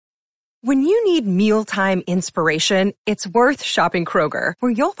When you need mealtime inspiration, it's worth shopping Kroger,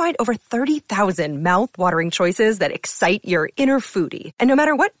 where you'll find over 30,000 mouth-watering choices that excite your inner foodie. And no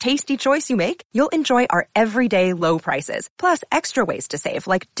matter what tasty choice you make, you'll enjoy our everyday low prices, plus extra ways to save,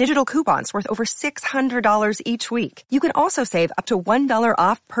 like digital coupons worth over $600 each week. You can also save up to $1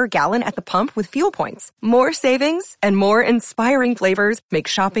 off per gallon at the pump with fuel points. More savings and more inspiring flavors make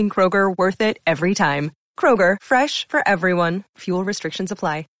shopping Kroger worth it every time. Kroger, fresh for everyone. Fuel restrictions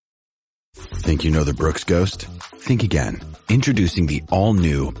apply. Think you know the Brooks Ghost? Think again. Introducing the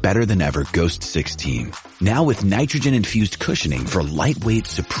all-new, better-than-ever Ghost 16. Now with nitrogen-infused cushioning for lightweight,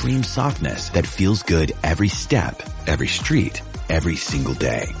 supreme softness that feels good every step, every street, every single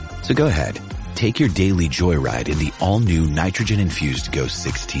day. So go ahead, take your daily joyride in the all-new nitrogen-infused Ghost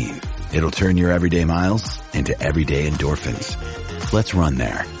 16. It'll turn your everyday miles into everyday endorphins. Let's run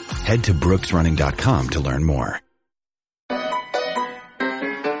there. Head to brooksrunning.com to learn more.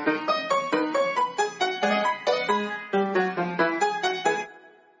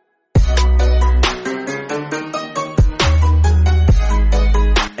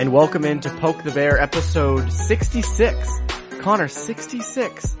 And welcome into Poke the Bear episode 66. Connor,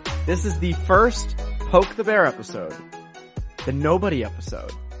 66. This is the first Poke the Bear episode. The nobody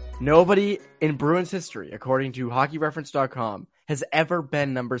episode. Nobody in Bruins history, according to hockeyreference.com, has ever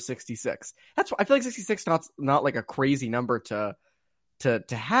been number 66. That's why I feel like 66 not like a crazy number to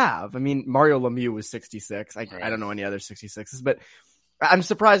have. I mean, Mario Lemieux was 66. I don't know any other 66s, but I'm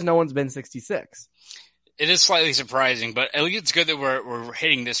surprised no one's been 66. It is slightly surprising, but at least it's good that we're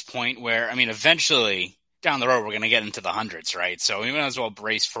hitting this point where, I mean, eventually down the road, we're going to get into the hundreds, right? So we might as well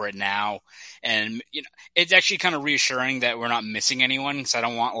brace for it now. And, you know, it's actually kind of reassuring that we're not missing anyone, because I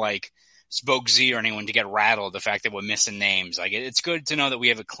don't want, like, Spoke Z or anyone to get rattled, the fact that we're missing names. Like, it's good to know that we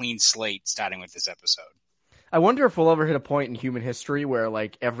have a clean slate starting with this episode. I wonder if we'll ever hit a point in human history where,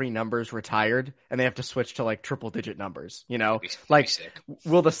 like, every number's retired and they have to switch to, like, triple-digit numbers, you know? Like,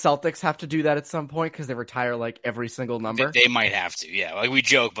 will the Celtics have to do that at some point because they retire, like, every single number? They might have to, yeah. Like, we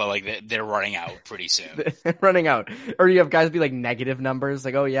joke, but, like, they're running out pretty soon. Running out. Or you have guys be, like, negative numbers.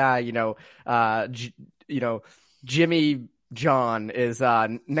 Like, oh, yeah, Jimmy John is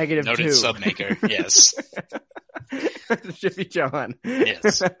negative Noted 2. Submaker, yes. Jimmy John.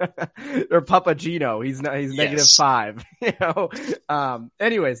 Yes. Or Papa Gino. He's negative Yes. 5. You know?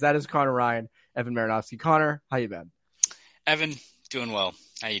 Anyways, that is Connor Ryan, Evan Marinofsky. Connor, how you been? Evan, doing well.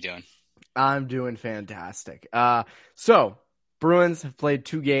 How you doing? I'm doing fantastic. So Bruins have played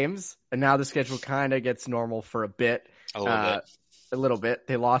 2 games, and now the schedule kind of gets normal for a bit. A little bit.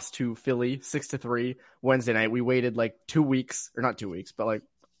 They lost to Philly 6-3 Wednesday night. We waited like 2 weeks, or not 2 weeks, but like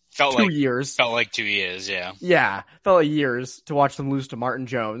Felt 2 years. Felt like 2 years, yeah. Yeah, felt like years to watch them lose to Martin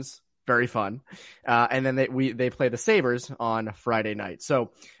Jones. Very fun. And then they play the Sabres on Friday night.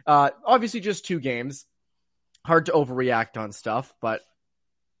 So obviously just 2 games. Hard to overreact on stuff, but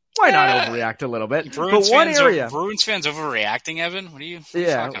why not overreact a little bit? Bruins fans overreacting, Evan? What are you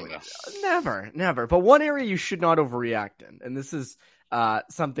talking about? Never. But one area you should not overreact in, and this is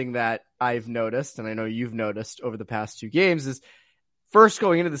something that I've noticed, and I know you've noticed over the past 2 games, is first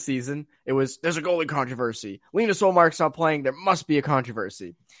going into the season, there's a goalie controversy. Linus Ullmark's not playing. There must be a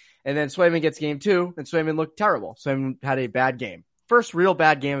controversy. And then Swayman gets game 2, and Swayman looked terrible. Swayman had a bad game. First real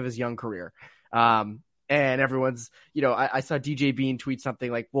bad game of his young career. And everyone's, I saw DJ Bean tweet something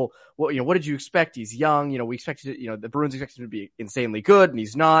like, well, what did you expect? He's young. We expected, the Bruins expected him to be insanely good, and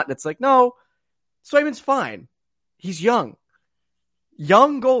he's not. And it's like, no, Swayman's fine. He's young.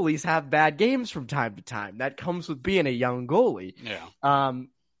 Young goalies have bad games from time to time. That comes with being a young goalie. Yeah.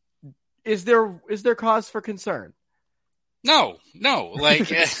 Is there cause for concern? No.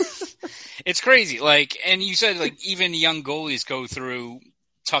 Like, it's crazy. Like, and you said, like, even young goalies go through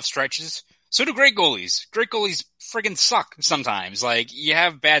tough stretches. So do great goalies. Great goalies friggin' suck sometimes. Like, you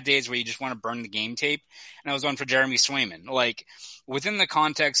have bad days where you just want to burn the game tape. And I was on for Jeremy Swayman. Like, within the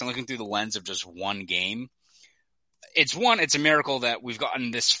context and looking through the lens of just one game, it's a miracle that we've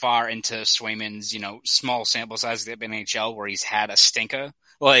gotten this far into Swayman's, small sample size of the NHL where he's had a stinker.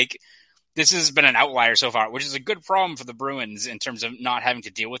 Like, this has been an outlier so far, which is a good problem for the Bruins in terms of not having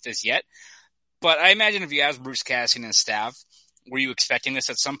to deal with this yet. But I imagine if you ask Bruce Cassidy and his staff, were you expecting this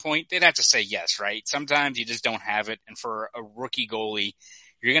at some point? They'd have to say yes, right? Sometimes you just don't have it. And for a rookie goalie,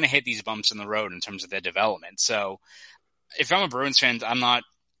 you're going to hit these bumps in the road in terms of their development. So if I'm a Bruins fan, I'm not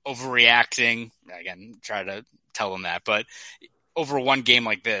overreacting. Again, try to tell them that. But over one game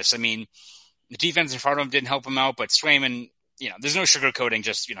like this, I mean, the defense in front of him didn't help him out. But Swayman, there's no sugarcoating.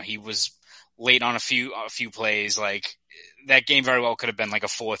 Just, he was late on a few plays. Like, that game very well could have been like a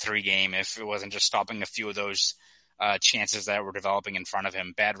 4-3 game if it wasn't just stopping a few of those chances that were developing in front of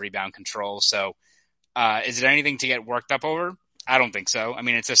him, bad rebound control. So is it anything to get worked up over? I don't think so. I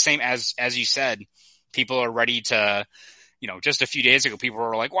mean, it's the same as you said, people are ready to, just a few days ago, people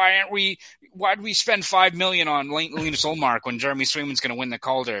were like, why did we spend $5 million on Linus Ullmark when Jeremy Swayman's going to win the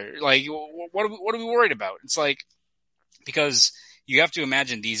Calder? Like, what are we worried about? It's like, because you have to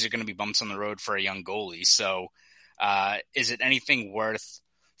imagine these are going to be bumps on the road for a young goalie. So, is it anything worth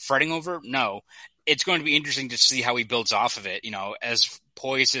fretting over? No. It's going to be interesting to see how he builds off of it. As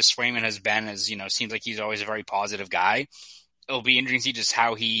poised as Swayman has been, seems like he's always a very positive guy. It'll be interesting to see just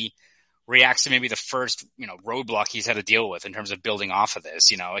how he reacts to maybe the first, roadblock he's had to deal with in terms of building off of this.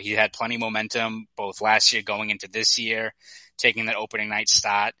 He had plenty of momentum both last year going into this year, taking that opening night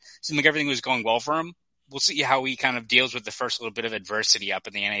start. Seemed like everything was going well for him. We'll see how he kind of deals with the first little bit of adversity up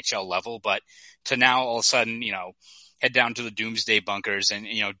in the NHL level, but to now all of a sudden, head down to the doomsday bunkers and,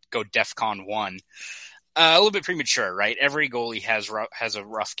 go DEFCON 1. A little bit premature, right? Every goalie has a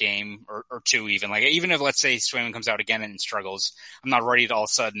rough game or two even. Like, even if, let's say, Swayman comes out again and struggles, I'm not ready to all of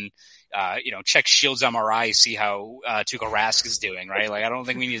a sudden, check Shields MRI, see how Tuukka Rask is doing, right? Like, I don't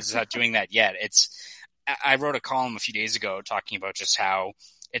think we need to start doing that yet. I wrote a column a few days ago talking about just how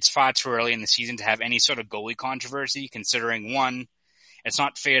it's far too early in the season to have any sort of goalie controversy, considering, one, it's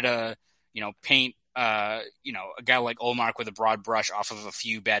not fair to, paint a guy like Ullmark with a broad brush off of a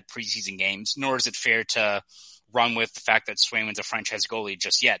few bad preseason games, nor is it fair to run with the fact that Swayman's a franchise goalie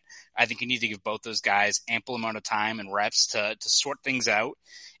just yet. I think you need to give both those guys ample amount of time and reps to sort things out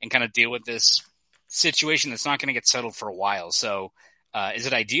and kind of deal with this situation that's not going to get settled for a while. So, is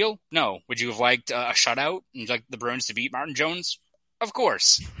it ideal? No. Would you have liked a shutout and like the Bruins to beat Martin Jones? Of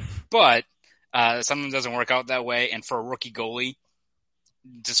course. But, sometimes it doesn't work out that way. And for a rookie goalie,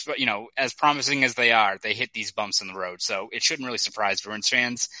 just, as promising as they are, they hit these bumps in the road. So it shouldn't really surprise Bruins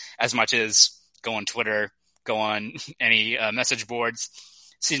fans as much as go on Twitter, go on any message boards.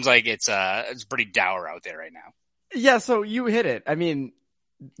 Seems like it's pretty dour out there right now. Yeah, so you hit it. I mean,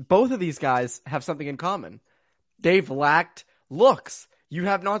 both of these guys have something in common. They've lacked looks. You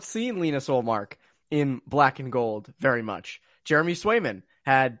have not seen Linus Ullmark in black and gold very much. Jeremy Swayman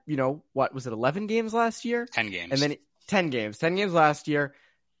had, 11 games last year? 10 games. And then 10 games last year,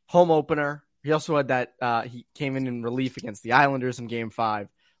 home opener. He also had that, he came in relief against the Islanders in game 5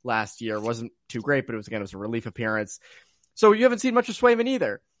 last year. Wasn't too great, but it was a relief appearance. So you haven't seen much of Swayman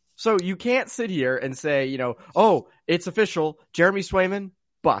either. So you can't sit here and say, oh, it's official. Jeremy Swayman,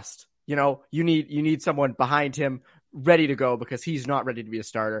 bust. You need someone behind him ready to go because he's not ready to be a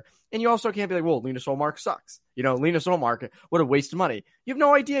starter. And you also can't be like, well, Linus Ullmark sucks. Linus Ullmark, what a waste of money. You have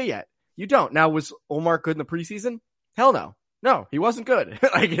no idea yet. You don't. Now, was Ullmark good in the preseason? Hell no. No, he wasn't good.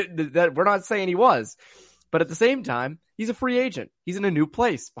 We're not saying he was. But at the same time, he's a free agent. He's in a new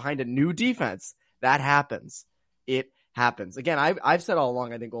place behind a new defense. That happens. It happens. Again, I've said all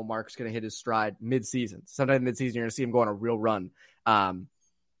along, I think Ullmark's going to hit his stride mid-season. Sometime mid-season, you're going to see him go on a real run.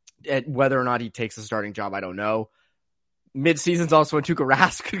 Whether or not he takes a starting job, I don't know. Mid-season's also when Tuukka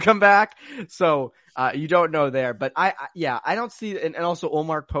Rask could come back. So you don't know there. But I don't see. And also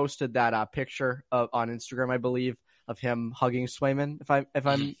Ullmark posted that picture on Instagram, I believe, of him hugging Swayman, if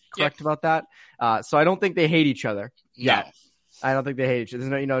I'm correct about that. So I don't think they hate each other. No. I don't think they hate each other.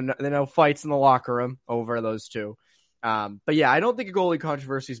 There's no fights in the locker room over those two. But yeah, I don't think a goalie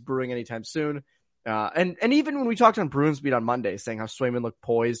controversy is brewing anytime soon. And even when we talked on Bruins Beat on Monday, saying how Swayman looked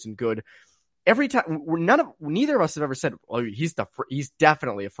poised and good, every time neither of us have ever said, well, he's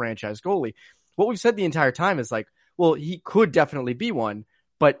definitely a franchise goalie. What we've said the entire time is like, well, he could definitely be one,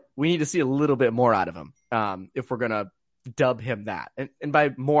 but we need to see a little bit more out of him if we're gonna dub him that. And by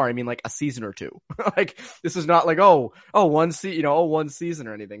more, I mean like a season or two. Like this is not like one season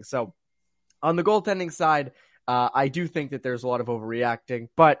or anything. So on the goaltending side, I do think that there's a lot of overreacting,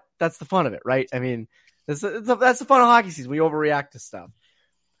 but that's the fun of it, right? I mean, that's the fun of hockey season. We overreact to stuff.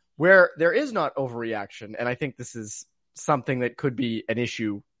 Where there is not overreaction, and I think this is something that could be an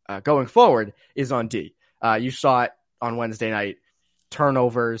issue going forward, is on D. You saw it on Wednesday night.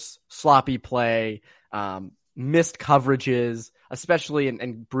 Turnovers, sloppy play, missed coverages, especially,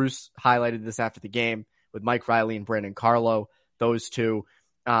 and Bruce highlighted this after the game with Mike Riley and Brandon Carlo. Those two,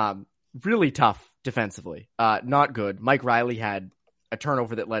 really tough defensively. Not good. Mike Riley had a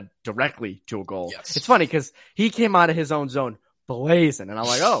turnover that led directly to a goal. Yes. It's funny because he came out of his own zone blazing, and I'm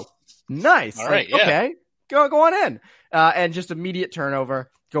like, oh, nice. All right, yeah. Okay, go on in. And just immediate turnover,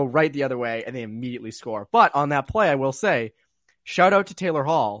 go right the other way, and they immediately score. But on that play, I will say, shout out to Taylor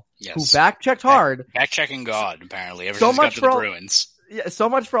Hall, who back-checked hard. Back-checking God, apparently, ever so since much he got to the Bruins. Yeah, so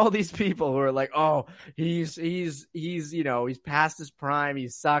much for all these people who are like, oh, he's past his prime, he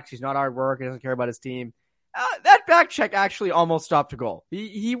sucks, he's not hard work, he doesn't care about his team. that back check actually almost stopped a goal.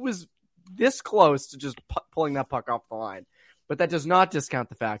 He was this close to just pulling that puck off the line. But that does not discount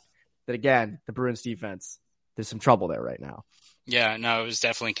the fact that, again, the Bruins defense, there's some trouble there right now. Yeah, no, it was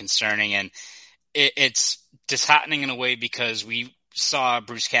definitely concerning. And it's disheartening in a way because we saw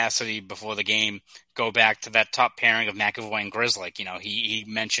Bruce Cassidy before the game go back to that top pairing of McAvoy and Grzelcyk. You know, he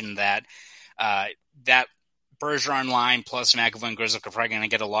mentioned that that Bergeron line plus McAvoy and Grzelcyk are probably going to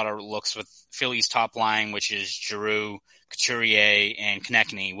get a lot of looks with Philly's top line, which is Giroux, Couturier, and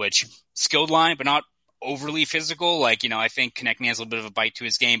Konechny, which skilled line, but not overly physical. Like, you know, I think Konechny has a little bit of a bite to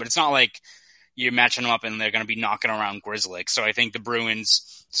his game, but it's not like you're matching them up and they're going to be knocking around Grzelcyk. So I think the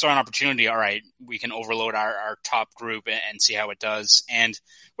Bruins saw an opportunity. All right, we can overload our top group and see how it does. And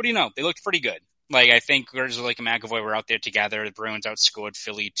what do you know? They looked pretty good. Like, I think Grzelcyk and McAvoy were out there together. The Bruins outscored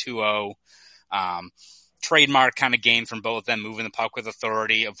Philly 2-0. Trademark kind of game from both of them, moving the puck with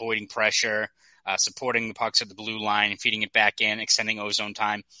authority, avoiding pressure, supporting the pucks at the blue line, feeding it back in, extending ozone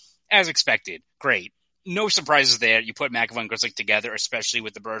time. As expected. Great. No surprises there. You put McAvoy and Grzelcyk together, especially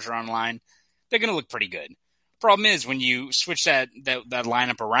with the Bergeron line, they're going to look pretty good. Problem is, when you switch that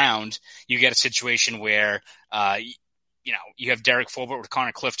lineup around, you get a situation where, you have Derek Forbort with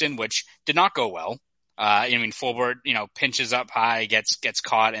Connor Clifton, which did not go well. Forbort, pinches up high, gets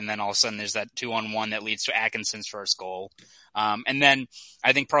caught, and then all of a sudden there's that 2-on-1 that leads to Atkinson's first goal. And then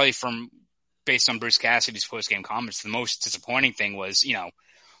I think probably based on Bruce Cassidy's post-game comments, the most disappointing thing was,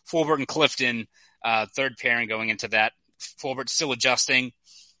 Forbort and Clifton, third pairing going into that. Forbort still adjusting.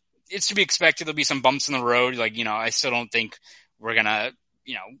 It's to be expected. There'll be some bumps in the road. I still don't think we're going to,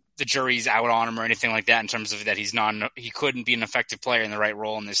 the jury's out on him or anything like that in terms of that he couldn't be an effective player in the right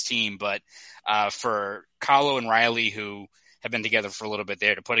role in this team. But for Carlo and Riley, who have been together for a little bit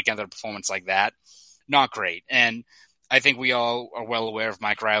there, to put together a performance like that, not great. And I think we all are well aware of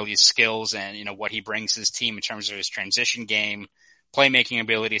Mike Riley's skills and, what he brings to his team in terms of his transition game, playmaking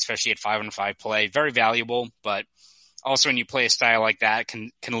ability, especially at 5-on-5 play. Very valuable, but also when you play a style like that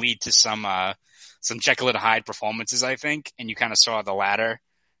can lead to some Jekyll and Hyde performances, I think. And you kind of saw the latter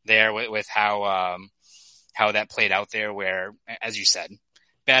there with how that played out there, where, as you said,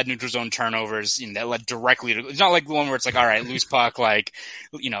 bad neutral zone turnovers, that led directly to, it's not like the one where it's like, all right, loose puck,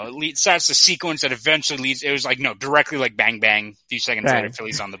 it starts the sequence that eventually leads. It was like, no, directly like bang, bang, a few seconds later,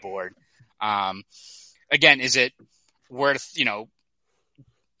 Philly's on the board. Again, is it worth,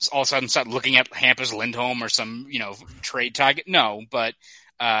 all of a sudden start looking at Hampus Lindholm or some, trade target? No, but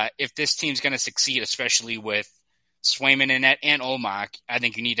if this team's going to succeed, especially with Swayman in net and Ullmark, I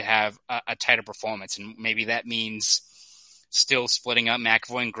think you need to have a tighter performance. And maybe that means still splitting up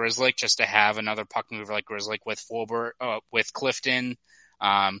McAvoy and Grzelcyk just to have another puck mover like Grzelcyk with Forbort, with Clifton.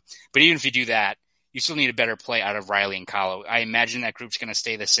 But even if you do that, you still need a better play out of Riley and Carlo. I imagine that group's going to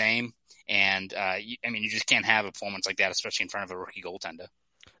stay the same. And, you just can't have a performance like that, especially in front of a rookie goaltender.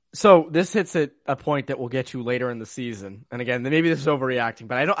 So this hits at a point that we'll get to later in the season. And again, maybe this is overreacting,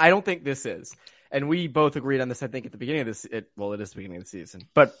 but I don't think this is. And we both agreed on this, I think, at the beginning of this. It is the beginning of the season,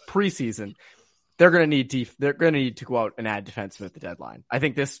 but preseason, they're going to need to go out and add defensemen at the deadline. I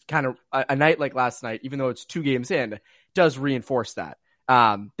think this kind of a night like last night, even though it's 2 games in, does reinforce that.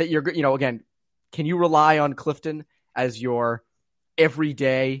 That you're, again, can you rely on Clifton as your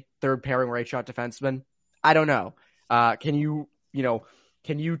everyday third pairing right shot defenseman? I don't know. Can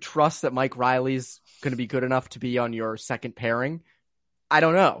you trust that Mike Riley's going to be good enough to be on your second pairing? I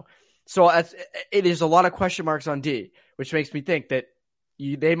don't know. So it is a lot of question marks on D, which makes me think that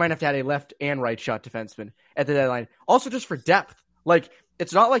they might have to add a left and right shot defenseman at the deadline. Also, just for depth.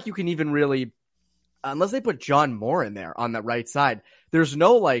 It's not like you can even really, unless they put John Moore in there on the right side, there's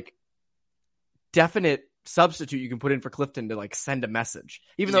no definite substitute you can put in for Clifton to send a message.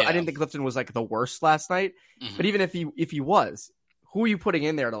 Even though I didn't think Clifton was the worst last night, but even if he was, who are you putting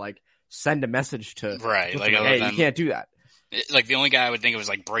in there to send a message to? Right. Hey, you can't do that. The only guy I would think of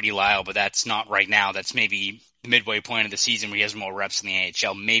was Brady Lyle, but that's not right now. That's maybe the midway point of the season where he has more reps in the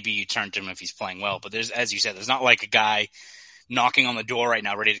AHL. Maybe you turn to him if he's playing well, but as you said, there's not a guy knocking on the door right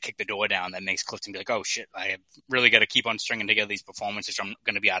now, ready to kick the door down that makes Clifton be like, oh shit, I have really got to keep on stringing together these performances or I'm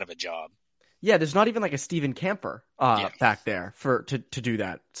going to be out of a job. Yeah, there's not even a Steven Camper back there to do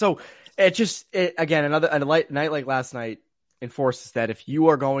that. So again, a night like last night enforces that if you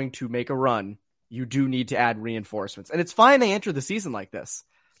are going to make a run, you do need to add reinforcements. And it's fine they enter the season like this.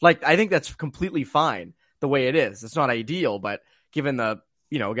 I think that's completely fine the way it is. It's not ideal, but given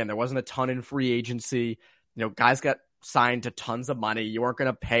again, there wasn't a ton in free agency. Guys got signed to tons of money. You weren't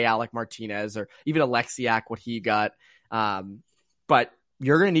going to pay Alec Martinez or even Alexiak what he got. But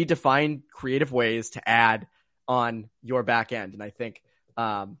you're going to need to find creative ways to add on your back end. And I think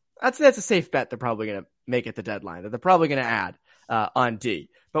that's a safe bet they're probably going to make it the deadline, that they're probably going to add on D.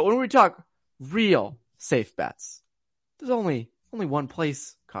 But when we talk real safe bets, there's only one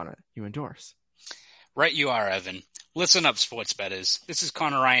place, Connor, you endorse. Right you are, Evan. Listen up, sports bettors. This is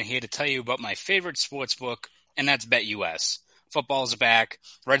Connor Ryan here to tell you about my favorite sports book, and that's BetUS. Football's back.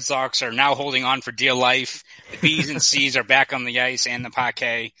 Red Sox are now holding on for dear life. The B's and C's are back on the ice and the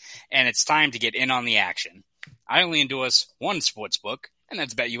parquet, and it's time to get in on the action. I only endorse one sports book, and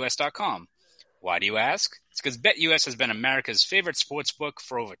that's BetUS.com. Why do you ask? It's because BetUS has been America's favorite sports book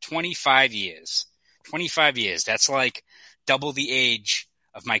for over 25 years. 25 years. That's like double the age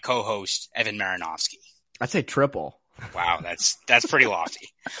of my co-host, Evan Marinofsky. I'd say triple. Wow, that's pretty lofty.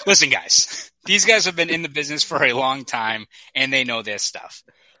 Listen, guys, these guys have been in the business for a long time, and they know their stuff.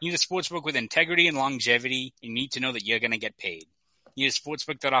 You need a sportsbook with integrity and longevity. You need to know that you're going to get paid. You need a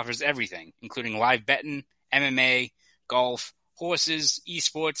sportsbook that offers everything, including live betting, MMA, golf, horses,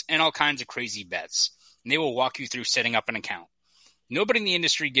 esports, and all kinds of crazy bets. And they will walk you through setting up an account. Nobody in the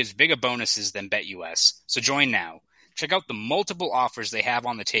industry gives bigger bonuses than BetUS, so join now. Check out the multiple offers they have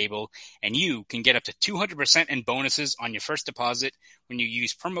on the table, and you can get up to 200% in bonuses on your first deposit when you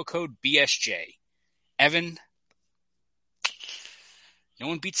use promo code BSJ. Evan, no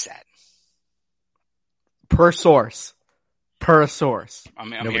one beats that. Per source.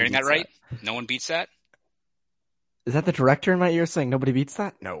 I'm hearing that right? That. No one beats that? Is that the director in my ear saying nobody beats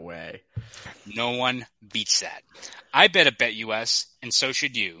that? No way. No one beats that. I bet at BetUS, and so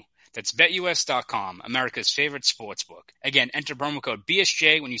should you. That's BetUS.com, America's favorite sports book. Again, enter promo code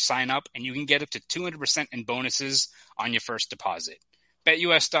BSJ when you sign up, and you can get up to 200% in bonuses on your first deposit.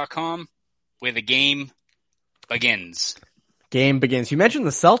 BetUS.com, where the game begins. Game begins. You mentioned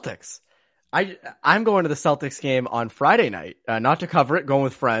the Celtics. I'm going to the Celtics game on Friday night. Not to cover it, going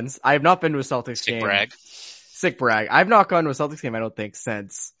with friends. I have not been to a Celtics game. Sick brag. I've not gone to a Celtics game, I don't think,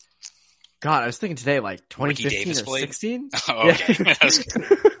 since... God, I was thinking today, like 2015 or 16? Oh, okay.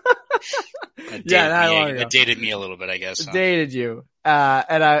 Yeah. That dated me a little bit, I guess. Huh? Dated you.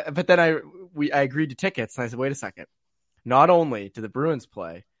 But then I agreed to tickets, and I said, wait a second. Not only do the Bruins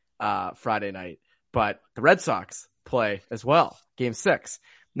play Friday night, but the Red Sox play as well, Game 6.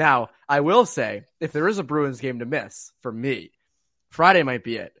 Now, I will say, if there is a Bruins game to miss, for me, Friday might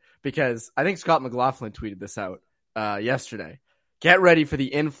be it, because I think Scott McLaughlin tweeted this out yesterday. Get ready for the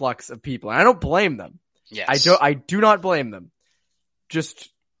influx of people. And I don't blame them. Yes. I do not blame them. Just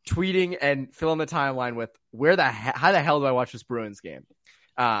tweeting and filling the timeline with how the hell do I watch this Bruins game?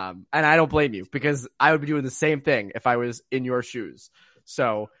 And I don't blame you, because I would be doing the same thing if I was in your shoes.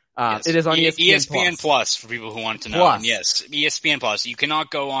 So yes. It is on ESPN Plus for people who want to know. And yes, ESPN Plus. You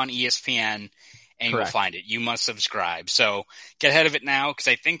cannot go on ESPN and you'll find it. You must subscribe. So get ahead of it now, because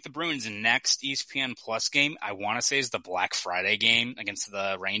I think the Bruins' next ESPN Plus game, I want to say, is the Black Friday game against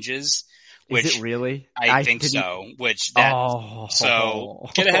the Rangers. Is it really? I think so. So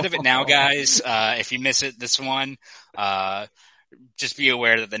get ahead of it now, guys. If you miss it, this one, just be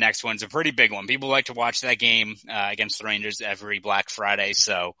aware that the next one's a pretty big one. People like to watch that game against the Rangers every Black Friday.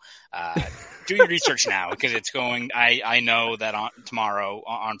 So do your research now, because it's going. I know that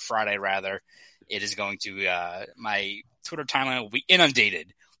on Friday rather, it is going to my Twitter timeline will be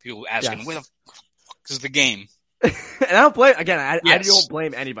inundated. People asking, "Where the fuck is the game?" And I don't blame. Again, I don't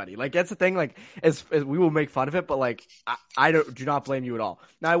blame anybody. Like, that's the thing. Like, as we will make fun of it, but like, I do not blame you at all.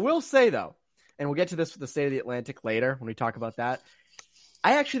 Now, I will say though, and we'll get to this with the State of the Atlantic later when we talk about that.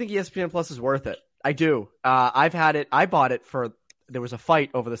 I actually think ESPN Plus is worth it. I do. I've had it. I bought it there was a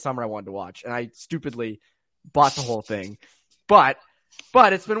fight over the summer I wanted to watch, and I stupidly bought the whole thing. But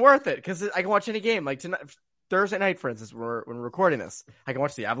it's been worth it, because I can watch any game. Like tonight, Thursday night, for instance, when we're recording this, I can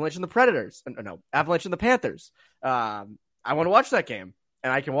watch the Avalanche and the Predators. Avalanche and the Panthers. I want to watch that game,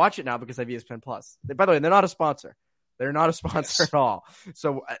 and I can watch it now because I have ESPN Plus. By the way, they're not a sponsor. They're not a sponsor at all.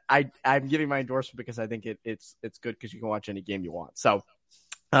 So I'm giving my endorsement because I think it's good, because you can watch any game you want. So,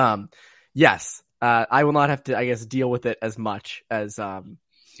 yes, I will not have to, I guess, deal with it as much as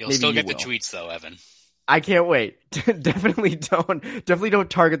you'll still get the tweets though, Evan. I can't wait. Definitely don't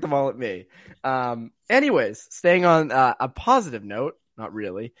target them all at me. Anyways, staying on a positive note, not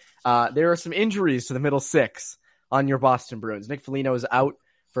really. There are some injuries to the middle six on your Boston Bruins. Nick Foligno is out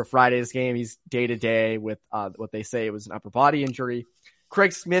for Friday's game. He's day to day with what they say was an upper body injury.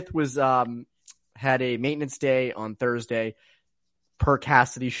 Craig Smith was had a maintenance day on Thursday. Per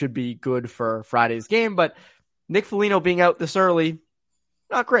Cassidy, should be good for Friday's game, but Nick Foligno being out this early,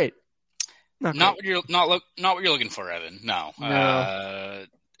 not great. Not what you're looking for, Evan. No.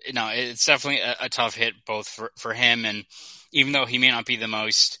 It's definitely a tough hit both for him, and even though he may not be the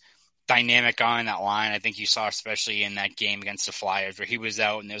most dynamic guy in that line. I think you saw especially in that game against the Flyers where he was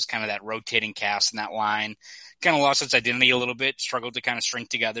out and there was kind of that rotating cast in that line. Kind of lost its identity a little bit, struggled to kind of string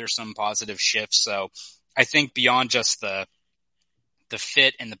together some positive shifts. So I think beyond just the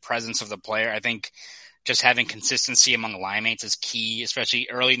fit and the presence of the player, I think just having consistency among line mates is key, especially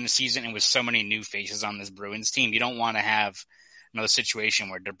early in the season and with so many new faces on this Bruins team. You don't want to have another situation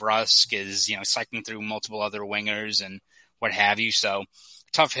where DeBrusk is, cycling through multiple other wingers and what have you. So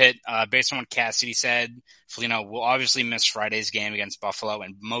tough hit. Based on what Cassidy said, Foligno will obviously miss Friday's game against Buffalo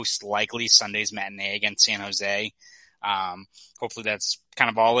and most likely Sunday's matinee against San Jose. Hopefully that's kind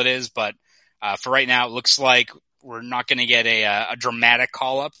of all it is. But for right now, it looks like we're not going to get a dramatic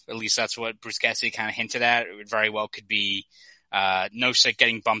call-up. At least that's what Bruce Cassidy kind of hinted at. It very well could be Nosek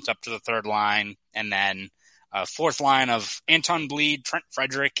getting bumped up to the third line and then fourth line of Anton Bleed, Trent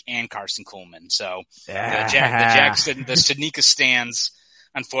Frederick, and Carson Kuhlman. So the Studnicka stands,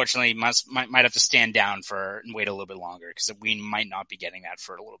 unfortunately, might have to stand down and wait a little bit longer because we might not be getting that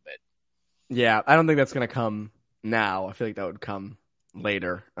for a little bit. Yeah, I don't think that's going to come now. I feel like that would come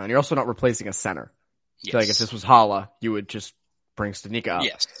later. And you're also not replacing a center. Yes. I feel like if this was Hala, you would just bring Studnicka up.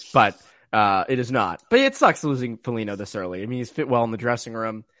 Yes. But it is not. But it sucks losing Foligno this early. I mean, he's fit well in the dressing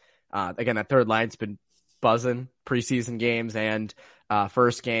room. Again, that third line's been buzzing preseason games and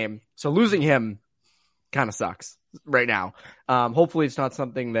first game. So losing him kind of sucks right now. Hopefully it's not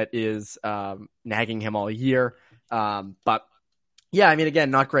something that is nagging him all year. But yeah, I mean, again,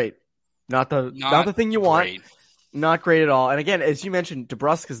 not great. Not the thing you want. Great. Not great at all. And again, as you mentioned,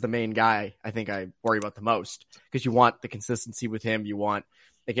 DeBrusk is the main guy I think I worry about the most because you want the consistency with him. You want,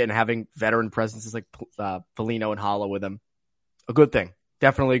 again, having veteran presences like Foligno and Hala with him. A good thing.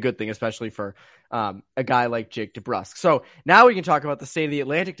 Definitely a good thing, especially for a guy like Jake DeBrusk. So now we can talk about the state of the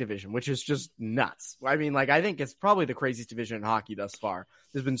Atlantic Division, which is just nuts. I mean, I think it's probably the craziest division in hockey thus far.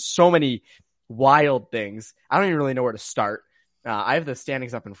 There's been so many wild things. I don't even really know where to start. I have the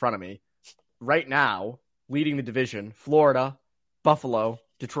standings up in front of me. Right now, leading the division, Florida, Buffalo,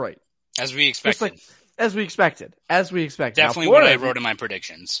 Detroit. As we expected. As we expected. Definitely now, Florida, what I wrote in my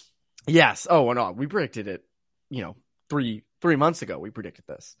predictions. Yes. Oh, no, we predicted it, 3 months ago. We predicted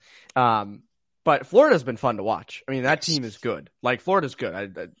this. But Florida's been fun to watch. I mean, that team is good. Florida's good.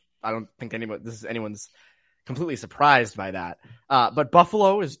 I don't think anyone's completely surprised by that. But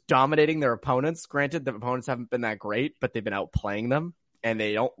Buffalo is dominating their opponents. Granted, the opponents haven't been that great, but they've been outplaying them, and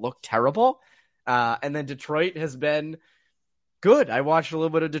they don't look terrible. And then Detroit has been good. I watched a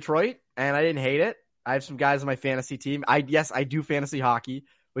little bit of Detroit, and I didn't hate it. I have some guys on my fantasy team. I do fantasy hockey,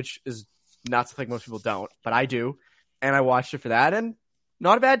 which is nuts. I think most people don't, but I do. And I watched it for that, and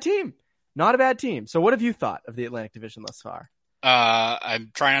not a bad team. So what have you thought of the Atlantic Division thus far?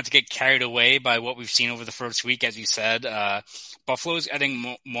 I'm trying not to get carried away by what we've seen over the first week, as you said. Buffalo's, I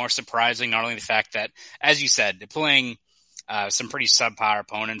think, more surprising, not only the fact that, as you said, they're playing some pretty subpar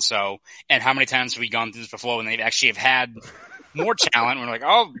opponents. So, and how many times have we gone through this before when they actually have had more talent? We're like,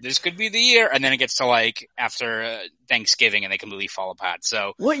 oh, this could be the year. And then it gets to after Thanksgiving and they completely fall apart.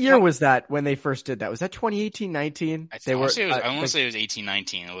 So what year was that when they first did that? Was that 2018-19? I want to say it was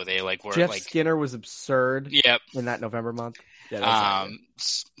 18-19 where they were Jeff Skinner was absurd. Yep. In that November month. Yeah,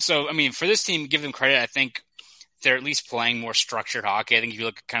 so, I mean, for this team, give them credit. I think they're at least playing more structured hockey. I think if you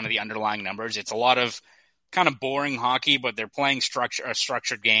look at kind of the underlying numbers, it's a lot of kind of boring hockey, but they're playing a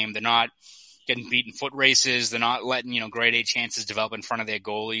structured game. They're not getting beaten foot races. They're not letting, grade A chances develop in front of their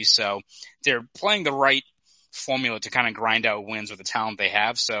goalies. So they're playing the right formula to kind of grind out wins with the talent they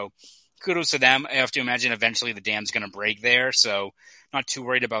have. So kudos to them. I have to imagine eventually the dam's going to break there. So not too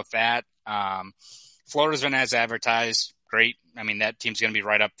worried about that. Florida's been as advertised. Great. I mean, that team's going to be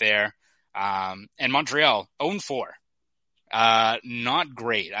right up there. And Montreal, 0-4. Not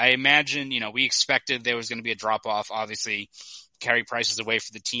great. I imagine, we expected there was going to be a drop-off. Obviously, Carey Price is away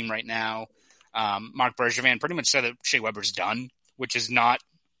for the team right now. Marc Bergevin pretty much said that Shea Weber's done, which is not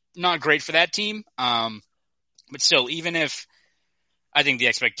great for that team. But still, even if I think the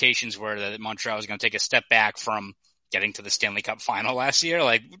expectations were that Montreal was going to take a step back from getting to the Stanley Cup final last year,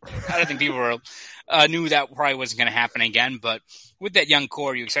 I don't think people knew that probably wasn't going to happen again. But with that young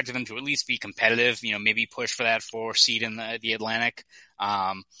core, you expected them to at least be competitive, maybe push for that 4 seed in the Atlantic.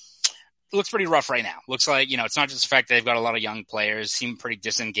 It looks pretty rough right now. Looks like, it's not just the fact that they've got a lot of young players, seem pretty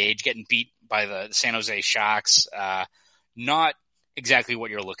disengaged, getting beat by the San Jose Sharks. Not exactly what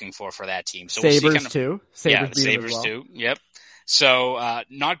you're looking for that team. So Sabres too. Sabres too. Yep. So,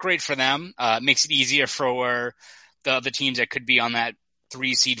 not great for them. Makes it easier for the other teams that could be on that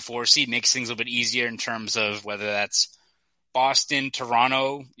 3 seed, 4 seed. Makes things a little bit easier in terms of whether that's Boston,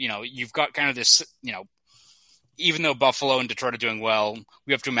 Toronto. You've got kind of this, even though Buffalo and Detroit are doing well,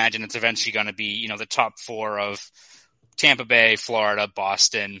 we have to imagine it's eventually going to be, the top 4 of Tampa Bay, Florida,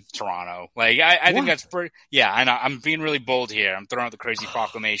 Boston, Toronto. Like, I think that's pretty, I know I'm being really bold here. I'm throwing out the crazy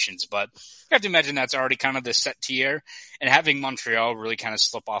proclamations, but you have to imagine that's already kind of the set tier, and having Montreal really kind of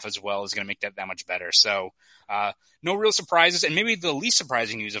slip off as well is going to make that much better. So, no real surprises, and maybe the least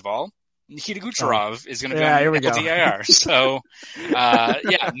surprising news of all, Nikita Kucherov is going to be on LTIR. So,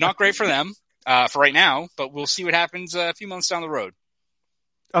 not great for them for right now, but we'll see what happens a few months down the road.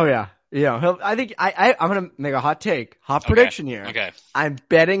 Oh, yeah. I think I'm going to make a hot prediction here. Okay. I'm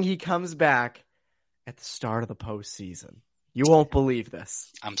betting he comes back at the start of the postseason. You won't believe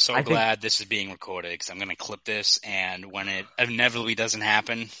this. I'm so glad this is being recorded because I'm going to clip this, and when it inevitably doesn't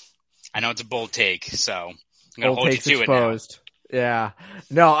happen, I know it's a bold take, so I'm going to hold you to exposed. It now. Yeah.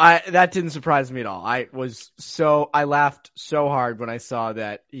 No, that didn't surprise me at all. I laughed so hard when I saw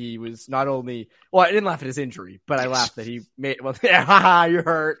that he was not only, I didn't laugh at his injury, but I laughed that he made, you're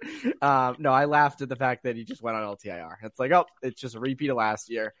hurt. No, I laughed at the fact that he just went on LTIR. It's like, it's just a repeat of last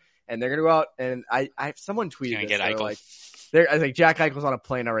year, and they're going to go out, and someone tweeted this. I was like, Jack Eichel's on a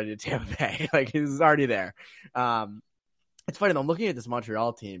plane already to Tampa Bay. Like, he's already there. It's funny though, I'm looking at this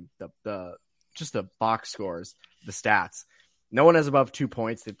Montreal team, just the box scores, the stats. No one has above 2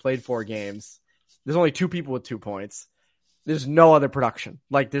 points. They've played 4 games. There's only 2 people with 2 points. There's no other production.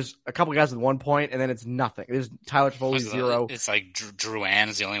 Like, there's a couple guys with 1 point, and then it's nothing. There's Tyler Toffoli, 0. It's like Drouin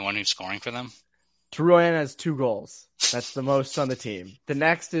is the only one who's scoring for them. Drouin has 2 goals. That's the most on the team. The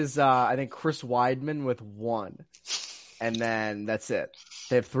next is, I think, Chris Weidman with 1. And then that's it.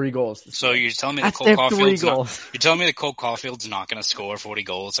 They have 3 goals. So you're telling me that Cole Caulfield's not going to score 40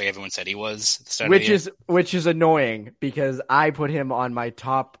 goals like everyone said he was at the start of the year? Which is annoying because I put him on my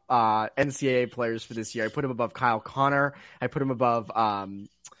top NCAA players for this year. I put him above Kyle Connor. I put him above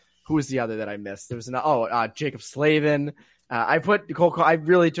who was the other that I missed? There was Jacob Slavin. I put Cole. I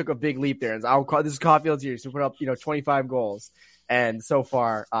really took a big leap there. This is Caulfield's year, so put up 25 goals, and so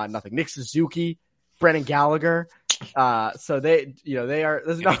far nothing. Nick Suzuki, Brendan Gallagher. So they are.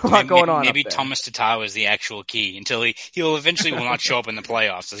 There's not a lot going on. Maybe Thomas Tatar is the actual key until he'll eventually will not show up in the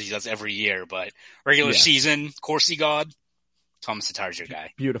playoffs as he does every year. But regular season, Corsi God, Thomas Tatar's your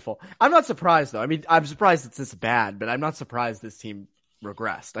guy. Beautiful. I'm not surprised though. I mean, I'm surprised it's this bad, but I'm not surprised this team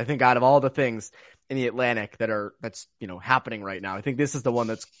regressed. I think out of all the things in the Atlantic that's happening right now, I think this is the one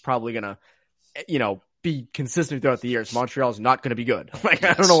that's probably gonna be consistent throughout the years. Montreal's not going to be good. Like,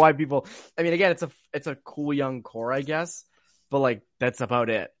 I don't know why people. I mean, again, it's a cool young core, I guess, but like that's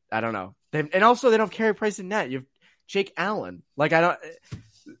about it. I don't know. And also, they don't carry Price in net. You have Jake Allen. Like, that's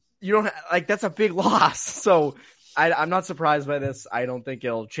a big loss. So I'm not surprised by this. I don't think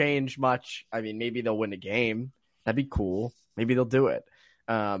it'll change much. I mean, maybe they'll win a game. That'd be cool. Maybe they'll do it.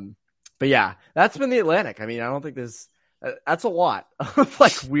 But yeah, that's been the Atlantic. I mean, I don't think there's. That's a lot of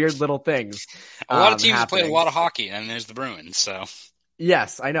like weird little things. A lot of teams play a lot of hockey, and there's the Bruins. So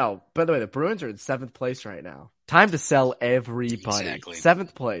yes, I know. By the way, the Bruins are in 7th place right now. Time to sell everybody. Exactly.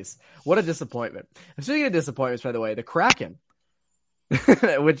 7th place. What a disappointment. And speaking of disappointments, by the way, the Kraken,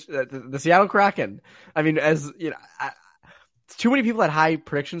 which the Seattle Kraken. I mean, too many people had high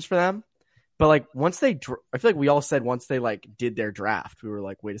predictions for them, but like once I feel like we all said once they like did their draft, we were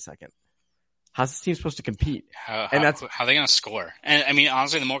like, wait a second. How's this team supposed to compete? How are they going to score? And I mean,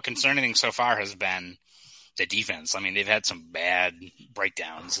 honestly, the more concerning thing so far has been the defense. I mean, they've had some bad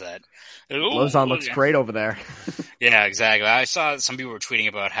breakdowns that Lozon looks great over there. Yeah, exactly. I saw some people were tweeting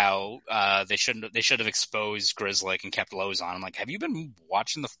about how they should have exposed Grzelcyk and kept Lozon. I'm like, have you been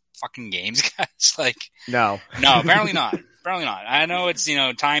watching the fucking games, guys? Like, no, apparently not. Apparently not. I know it's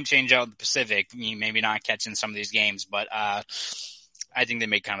time change out in the Pacific. Maybe not catching some of these games, but I think they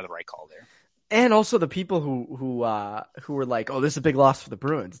made kind of the right call there. And also the people who were like, oh, this is a big loss for the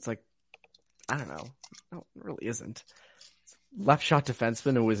Bruins. It's like, I don't know. No, it really isn't. Left shot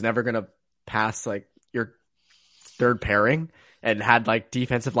defenseman who was never going to pass like your third pairing and had like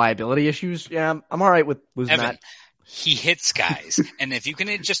defensive liability issues. Yeah, I'm all right with losing Evan, that. He hits guys. And if you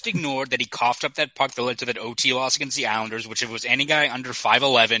can just ignore that he coughed up that puck that led to that OT loss against the Islanders, which if it was any guy under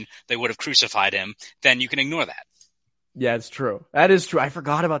 5'11", they would have crucified him, then you can ignore that. Yeah, it's true. That is true. I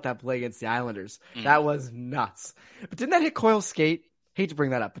forgot about that play against the Islanders. That was nuts. But didn't that hit Coyle's skate? Hate to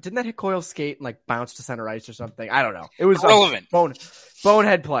bring that up, but didn't that hit Coyle's skate and like bounce to center ice or something? I don't know. It was irrelevant.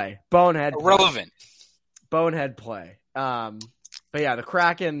 Bonehead play. Irrelevant. Bonehead play. But yeah, the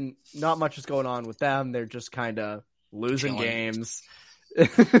Kraken, not much is going on with them. They're just kind of losing games.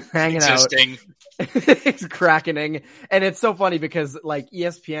 Hanging out. It's crackening. And it's so funny because like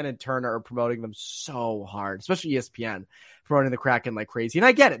ESPN and Turner are promoting them so hard, especially ESPN promoting the Kraken like crazy. And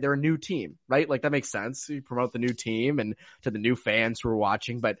I get it. They're a new team, right? Like that makes sense. You promote the new team and to the new fans who are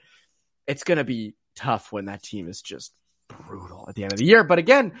watching, but it's going to be tough when that team is just brutal at the end of the year. But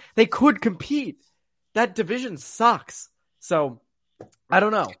again, they could compete. That division sucks. So I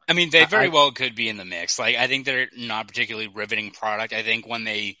don't know. I mean, they very well could be in the mix. Like, I think they're not a particularly riveting product. I think when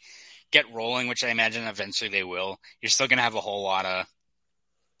they get rolling, which I imagine eventually they will, you're still going to have a whole lot of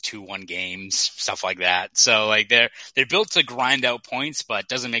 2-1 games, stuff like that. So like they're built to grind out points, but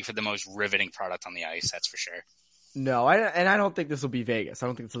doesn't make for the most riveting product on the ice. That's for sure. No, I don't think this will be Vegas. I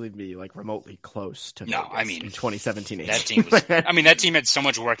don't think this will even be like remotely close to Vegas. No, I mean in 2017. That team was. I mean, that team had so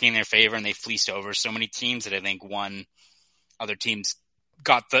much working in their favor, and they fleeced over so many teams that I think other teams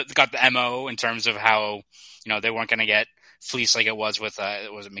got the MO in terms of how they weren't going to get fleeced like it was with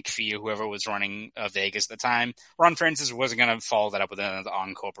was it McPhee or whoever was running Vegas at the time. Ron Francis wasn't going to follow that up with an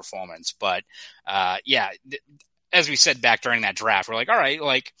encore performance, but as we said back during that draft, we're like, all right,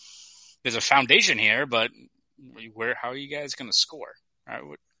 like there's a foundation here, but how are you guys going to score? All right,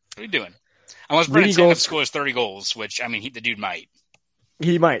 what are you doing? Unless Brendan Tanev scores 30 goals, which I mean, the dude might.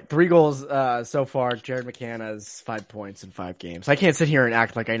 He might. 3 goals so far. Jared McCann has 5 points in 5 games. I can't sit here and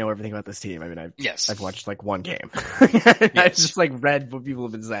act like I know everything about this team. I mean, I've watched like 1 game. I've just like read what people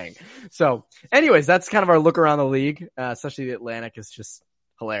have been saying. So anyways, that's kind of our look around the league, especially the Atlantic is just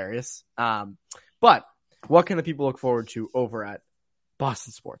hilarious. But what can the people look forward to over at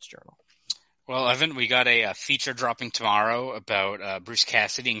Boston Sports Journal? Well, Evan, we got a feature dropping tomorrow about Bruce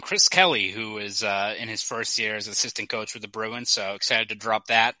Cassidy and Chris Kelly, who is in his first year as assistant coach with the Bruins. So excited to drop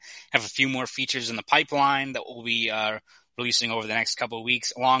that. Have a few more features in the pipeline that we'll be releasing over the next couple of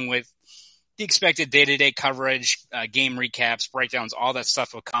weeks, along with the expected day-to-day coverage, game recaps, breakdowns, all that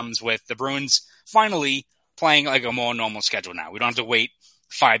stuff that comes with the Bruins finally playing like a more normal schedule now. We don't have to wait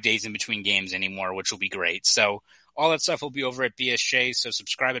 5 days in between games anymore, which will be great. So all that stuff will be over at BSJ, so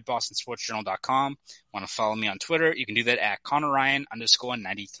subscribe at bostonsportsjournal.com. Want to follow me on Twitter? You can do that at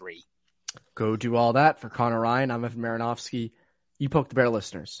ConnorRyan_93. Go do all that for Connor Ryan. I'm Evan Marinofsky. You Poke the Bear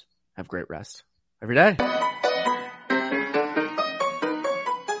listeners. Have great rest every day.